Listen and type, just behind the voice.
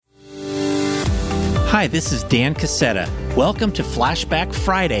Hi, this is Dan Cassetta. Welcome to Flashback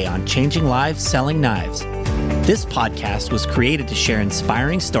Friday on Changing Lives Selling Knives. This podcast was created to share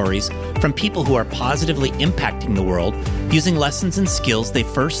inspiring stories from people who are positively impacting the world using lessons and skills they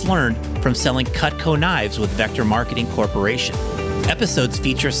first learned from selling Cutco knives with Vector Marketing Corporation. Episodes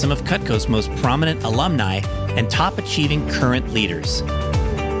feature some of Cutco's most prominent alumni and top-achieving current leaders.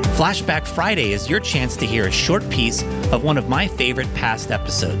 Flashback Friday is your chance to hear a short piece of one of my favorite past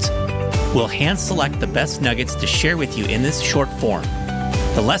episodes. We'll hand-select the best nuggets to share with you in this short form.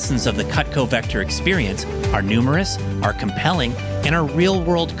 The lessons of the Cutco Vector experience are numerous, are compelling, and are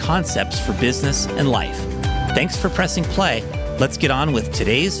real-world concepts for business and life. Thanks for pressing play. Let's get on with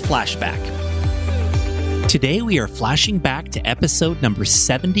today's flashback. Today we are flashing back to episode number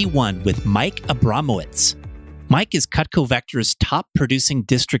 71 with Mike Abramowitz. Mike is Cutco Vector's top producing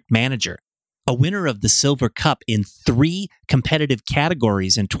district manager, a winner of the Silver Cup in 3 competitive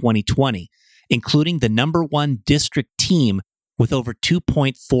categories in 2020, including the number 1 district team with over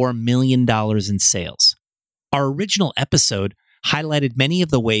 $2.4 million in sales. Our original episode highlighted many of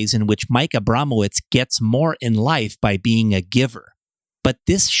the ways in which Mike Abramowitz gets more in life by being a giver. But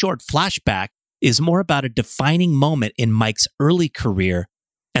this short flashback is more about a defining moment in Mike's early career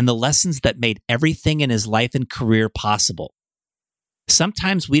and the lessons that made everything in his life and career possible.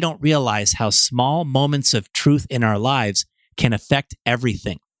 Sometimes we don't realize how small moments of truth in our lives can affect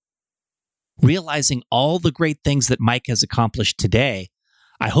everything. Realizing all the great things that Mike has accomplished today,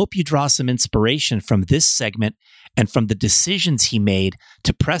 I hope you draw some inspiration from this segment and from the decisions he made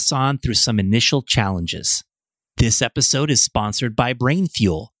to press on through some initial challenges. This episode is sponsored by Brain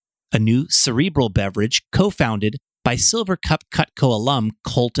Fuel, a new cerebral beverage co-founded by Silver Cup Cutco alum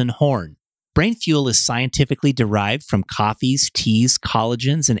Colton Horn. Brain Fuel is scientifically derived from coffees, teas,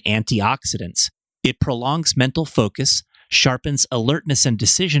 collagens, and antioxidants. It prolongs mental focus, sharpens alertness and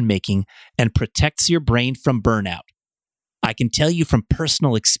decision-making, and protects your brain from burnout. I can tell you from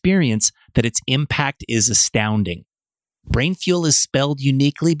personal experience that its impact is astounding. Brain Fuel is spelled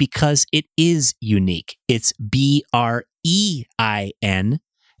uniquely because it is unique. It's BREINFUEL.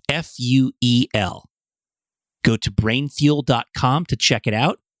 Go to brainfuel.com to check it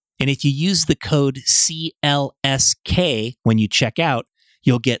out. And if you use the code CLSK when you check out,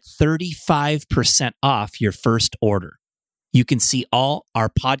 you'll get 35% off your first order. You can see all our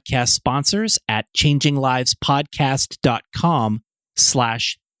podcast sponsors at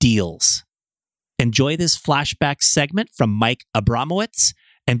changinglivespodcast.com/deals. Enjoy this flashback segment from Mike Abramowitz,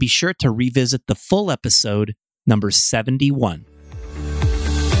 and be sure to revisit the full episode, number 71.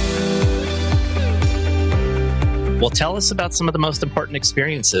 Well, tell us about some of the most important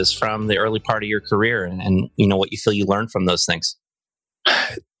experiences from the early part of your career and what you feel you learned from those things.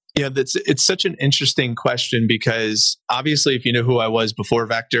 Yeah, it's such an interesting question because obviously if you know who I was before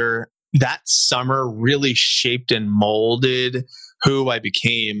Vector, that summer really shaped and molded who I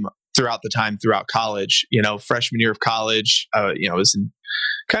became throughout college. Freshman year of college, I was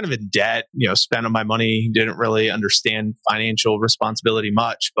kind of in debt, spent on my money, didn't really understand financial responsibility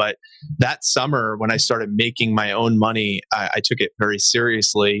much. But that summer, when I started making my own money, I took it very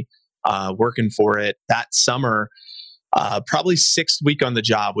seriously, working for it. That summer, probably 6th week on the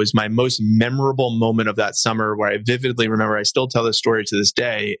job was my most memorable moment of that summer, where I vividly remember, I still tell this story to this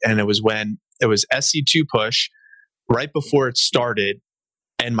day. And it was when it was SC2 push right before it started,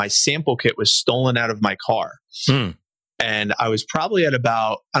 and my sample kit was stolen out of my car. And I was probably at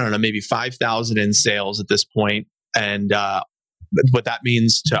about, maybe 5,000 in sales at this point. And what that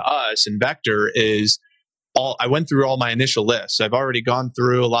means to us in Vector is I went through all my initial lists. I've already gone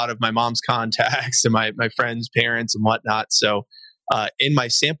through a lot of my mom's contacts and my friends' parents and whatnot. So in my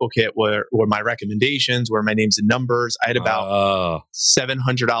sample kit were my recommendations, were my names and numbers. I had about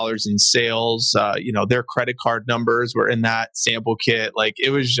 $700 in sales. Their credit card numbers were in that sample kit. Like, it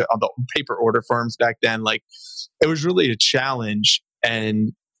was on the paper order forms back then. Like, it was really a challenge.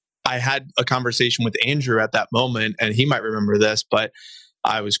 And I had a conversation with Andrew at that moment, and he might remember this, but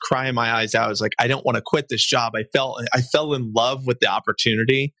I was crying my eyes out. I was like, I don't want to quit this job. I fell in love with the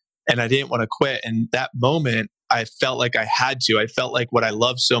opportunity, and I didn't want to quit. And that moment, I felt like I had to. I felt like what I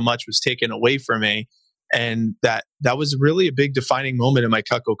loved so much was taken away from me. And that was really a big defining moment in my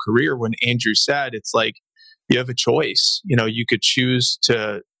Cutco career when Andrew said, it's like, you have a choice. You could choose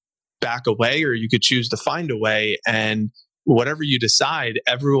to back away, or you could choose to find a way. And whatever you decide,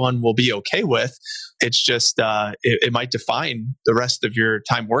 everyone will be okay with. It's just, it might define the rest of your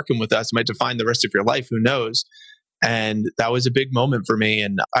time working with us. It might define the rest of your life. Who knows? And that was a big moment for me.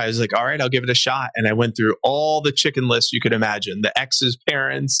 And I was like, all right, I'll give it a shot. And I went through all the chicken lists you could imagine, the ex's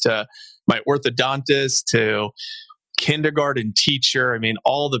parents to my orthodontist to kindergarten teacher. I mean,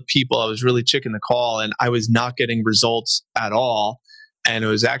 all the people, I was really chicken the call, and I was not getting results at all. And it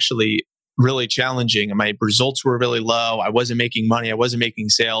was actually really challenging. And my results were really low. I wasn't making money. I wasn't making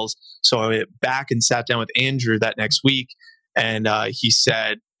sales. So I went back and sat down with Andrew that next week. And he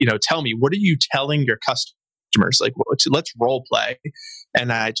said, tell me, what are you telling your customers? Like, let's role play.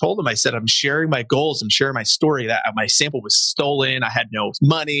 And I told him, I said, I'm sharing my goals. I'm sharing my story that my sample was stolen. I had no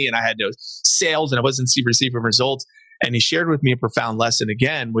money and I had no sales and I wasn't receiving results. And he shared with me a profound lesson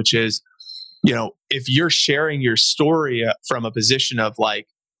again, which is, if you're sharing your story from a position of like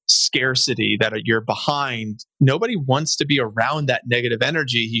scarcity, that you're behind, nobody wants to be around that negative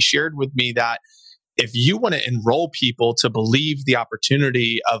energy. He shared with me that if you want to enroll people to believe the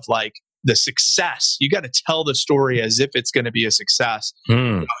opportunity of like the success, you got to tell the story as if it's going to be a success.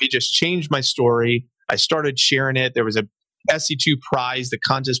 He just changed my story. I started sharing it. There was a SC2 prize. The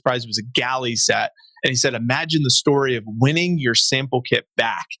contest prize was a galley set. And he said, imagine the story of winning your sample kit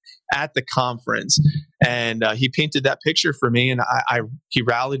back at the conference. And he painted that picture for me. And he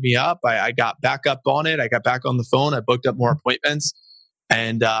rallied me up. I got back up on it. I got back on the phone. I booked up more appointments.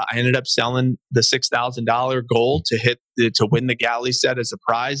 And I ended up selling the $6,000 goal to win the galley set as a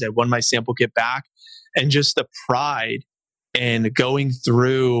prize. I won my sample kit back. And just the pride and going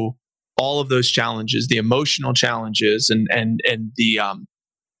through all of those challenges, the emotional challenges and the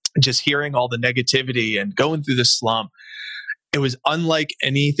just hearing all the negativity and going through the slump. It was unlike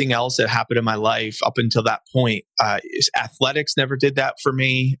anything else that happened in my life up until that point. Athletics never did that for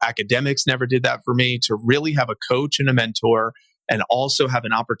me. Academics never did that for me. To really have a coach and a mentor and also have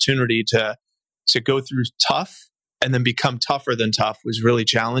an opportunity to go through tough and then become tougher than tough was really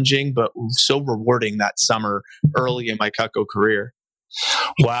challenging, but so rewarding that summer early in my Cutco career.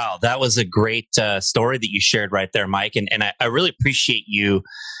 Wow, that was a great story that you shared right there, Mike. And I really appreciate you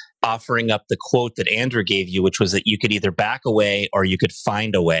offering up the quote that Andrew gave you, which was that you could either back away or you could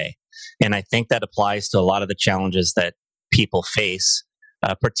find a way. And I think that applies to a lot of the challenges that people face,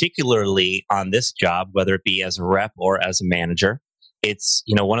 particularly on this job, whether it be as a rep or as a manager. It's,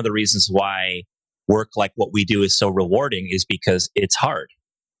 one of the reasons why work like what we do is so rewarding is because it's hard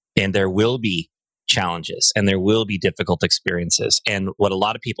and there will be challenges and there will be difficult experiences. And what a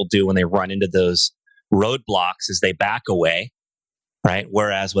lot of people do when they run into those roadblocks is they back away, right?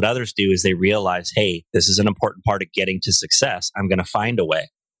 Whereas what others do is they realize, hey, this is an important part of getting to success. I'm going to find a way.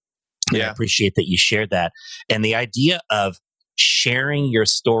 Yeah. I appreciate that you shared that. And the idea of sharing your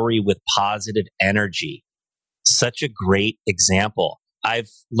story with positive energy, such a great example. I've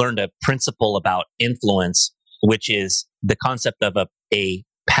learned a principle about influence, which is the concept of a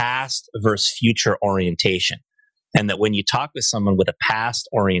past versus future orientation. And that when you talk with someone with a past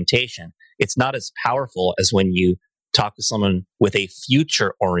orientation, it's not as powerful as when you talk to someone with a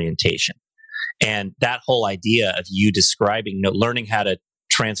future orientation. And that whole idea of you describing, learning how to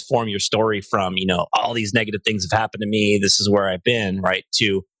transform your story from, all these negative things have happened to me, this is where I've been, right,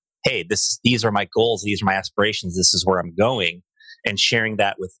 to, hey, these are my goals, these are my aspirations, this is where I'm going. And sharing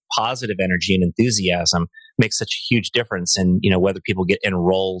that with positive energy and enthusiasm makes such a huge difference in, whether people get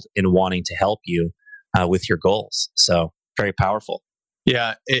enrolled in wanting to help you with your goals. So very powerful.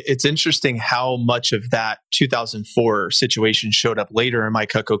 Yeah, it's interesting how much of that 2004 situation showed up later in my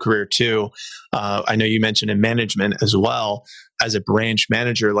Cutco career too. I know you mentioned in management as well. As a branch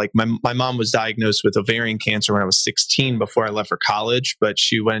manager, like my mom was diagnosed with ovarian cancer when I was 16 before I left for college, but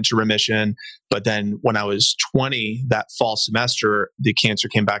she went into remission. But then when I was 20, that fall semester, the cancer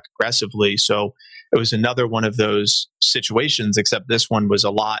came back aggressively. So it was another one of those situations, except this one was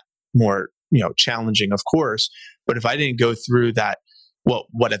a lot more, challenging, of course. But if I didn't go through that,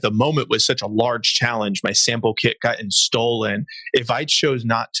 what at the moment was such a large challenge, my sample kit gotten stolen. If I chose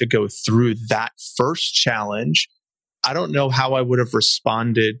not to go through that first challenge, I don't know how I would have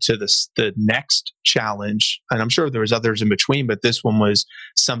responded to the next challenge. And I'm sure there was others in between, but this one was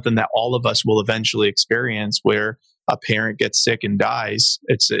something that all of us will eventually experience, where a parent gets sick and dies.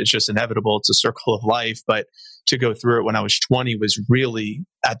 It's just inevitable. It's a circle of life. But to go through it when I was 20 was really,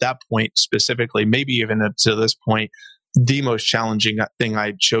 at that point specifically, maybe even up to this point, the most challenging thing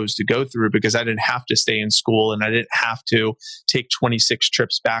I chose to go through, because I didn't have to stay in school and I didn't have to take 26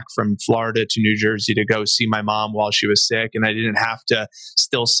 trips back from Florida to New Jersey to go see my mom while she was sick. And I didn't have to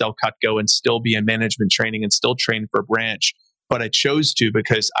still sell Cutco and still be in management training and still train for a branch. But I chose to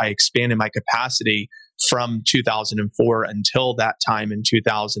because I expanded my capacity from 2004 until that time in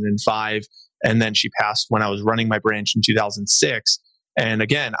 2005. And then she passed when I was running my branch in 2006. And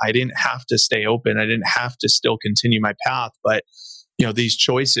again, I didn't have to stay open. I didn't have to still continue my path. But, these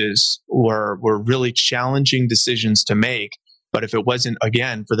choices were really challenging decisions to make. But if it wasn't,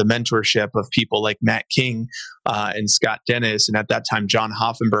 again, for the mentorship of people like Matt King and Scott Dennis, and at that time, John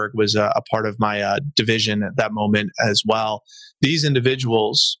Hoffenberg was a part of my division at that moment as well. These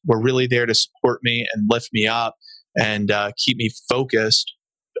individuals were really there to support me and lift me up and keep me focused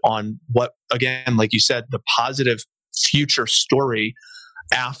on what, again, like you said, the positive future story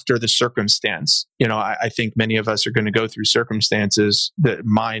after the circumstance. I think many of us are going to go through circumstances that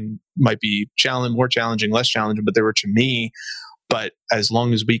mine might be more challenging, less challenging, but they were to me. But as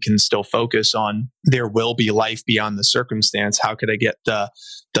long as we can still focus on there will be life beyond the circumstance, how could I get the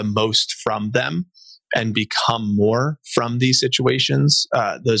most from them and become more from these situations?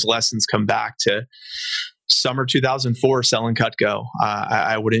 Those lessons come back to summer 2004, Sell and Cutco.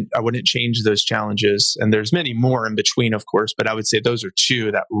 I wouldn't change those challenges, and there's many more in between, of course. But I would say those are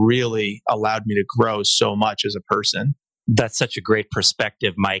two that really allowed me to grow so much as a person. That's such a great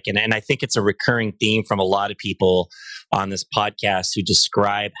perspective, Mike. And I think it's a recurring theme from a lot of people on this podcast who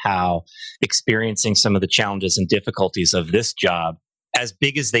describe how experiencing some of the challenges and difficulties of this job, as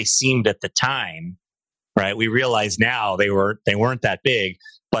big as they seemed at the time, right? We realize now they weren't that big,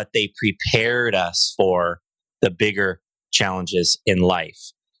 but they prepared us for the bigger challenges in life.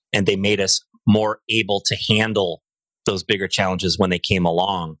 And they made us more able to handle those bigger challenges when they came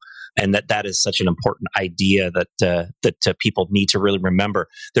along. And that is such an important idea that people need to really remember.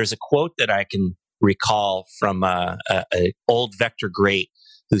 There's a quote that I can recall from an old Vector great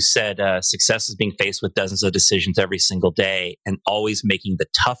who said, success is being faced with dozens of decisions every single day and always making the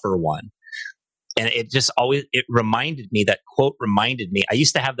tougher one. And it reminded me, that quote reminded me, I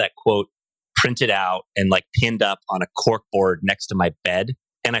used to have that quote printed out and like pinned up on a cork board next to my bed.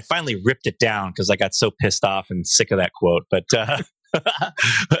 And I finally ripped it down because I got so pissed off and sick of that quote. But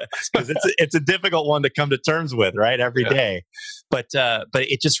because it's a difficult one to come to terms with, right? Every day. But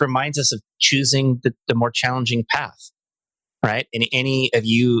it just reminds us of choosing the more challenging path, right? And any of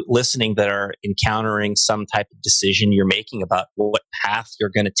you listening that are encountering some type of decision you're making about what path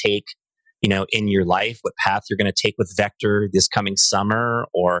you're going to take, in your life, what path you're going to take with Vector this coming summer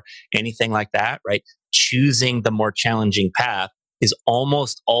or anything like that, right? Choosing the more challenging path is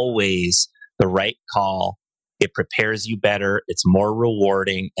almost always the right call. It prepares you better. It's more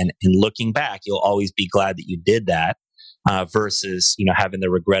rewarding. And in looking back, you'll always be glad that you did that versus, having the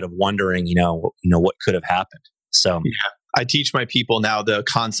regret of wondering, what could have happened. So I teach my people now the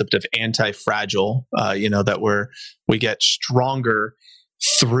concept of anti-fragile, that we get stronger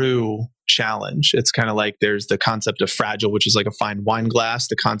through challenge. It's kind of like there's the concept of fragile, which is like a fine wine glass,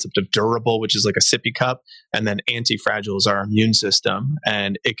 the concept of durable, which is like a sippy cup, and then anti-fragile is our immune system,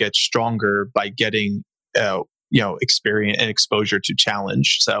 and it gets stronger by getting experience and exposure to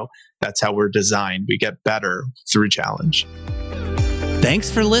challenge. So that's how we're designed. We get better through challenge. Thanks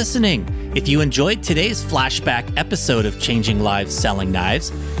for listening. If you enjoyed today's flashback episode of Changing Lives Selling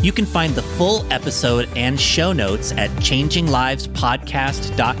Knives, you can find the full episode and show notes at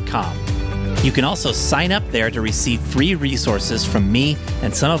changinglivespodcast.com. You can also sign up there to receive free resources from me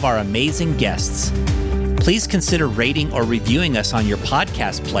and some of our amazing guests. Please consider rating or reviewing us on your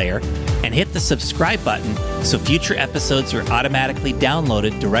podcast player and hit the subscribe button so future episodes are automatically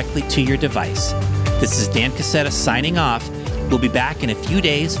downloaded directly to your device. This is Dan Cassetta signing off. We'll be back in a few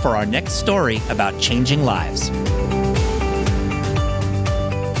days for our next story about changing lives.